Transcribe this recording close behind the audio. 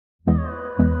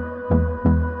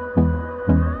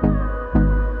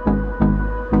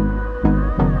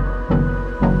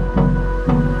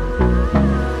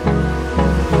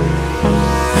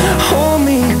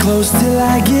close till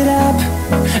I get up.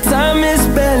 Time is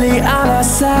barely on our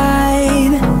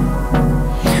side.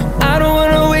 I don't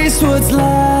wanna waste what's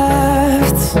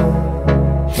left.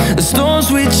 The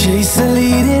storms we chase are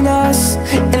leading us,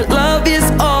 and love is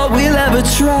all we'll ever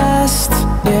trust.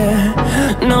 Yeah,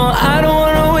 no, I don't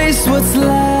wanna waste what's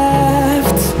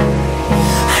left.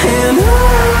 And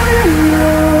on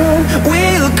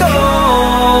we'll go,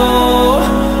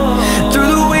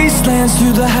 through the wastelands,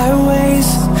 through the highways,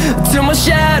 till my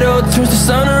shadow turns to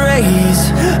sun rays.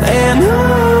 And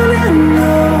on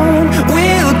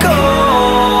we'll go,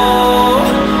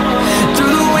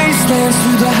 through the wastelands,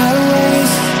 through the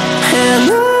highways, and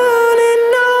on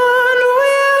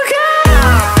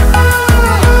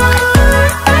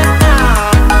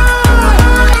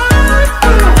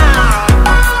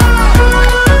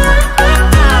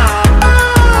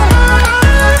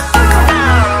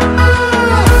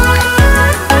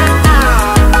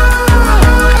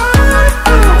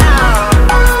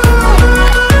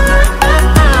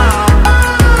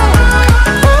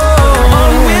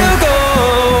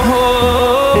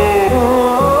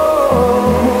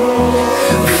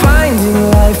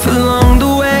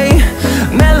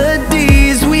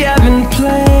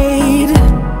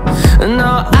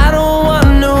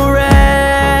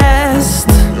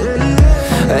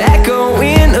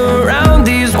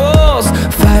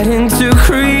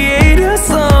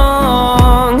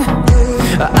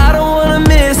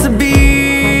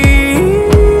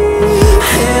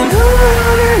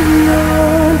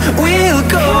we'll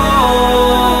go.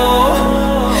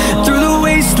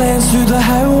 Through the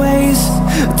highways,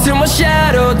 till my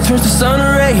shadow turns to sun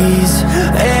rays.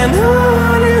 And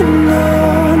on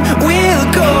we'll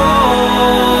go,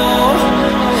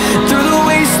 through the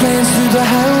wastelands, through the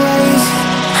highways,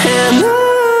 and on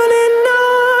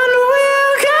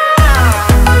we'll go.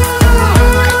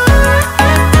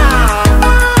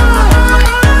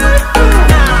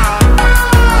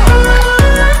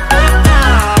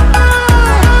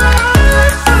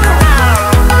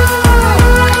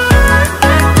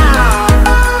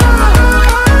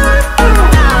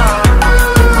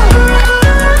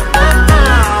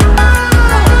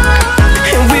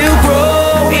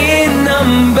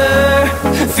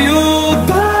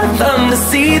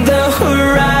 See the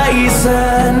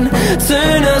horizon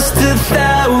turn us to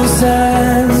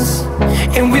thousands,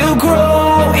 and we'll grow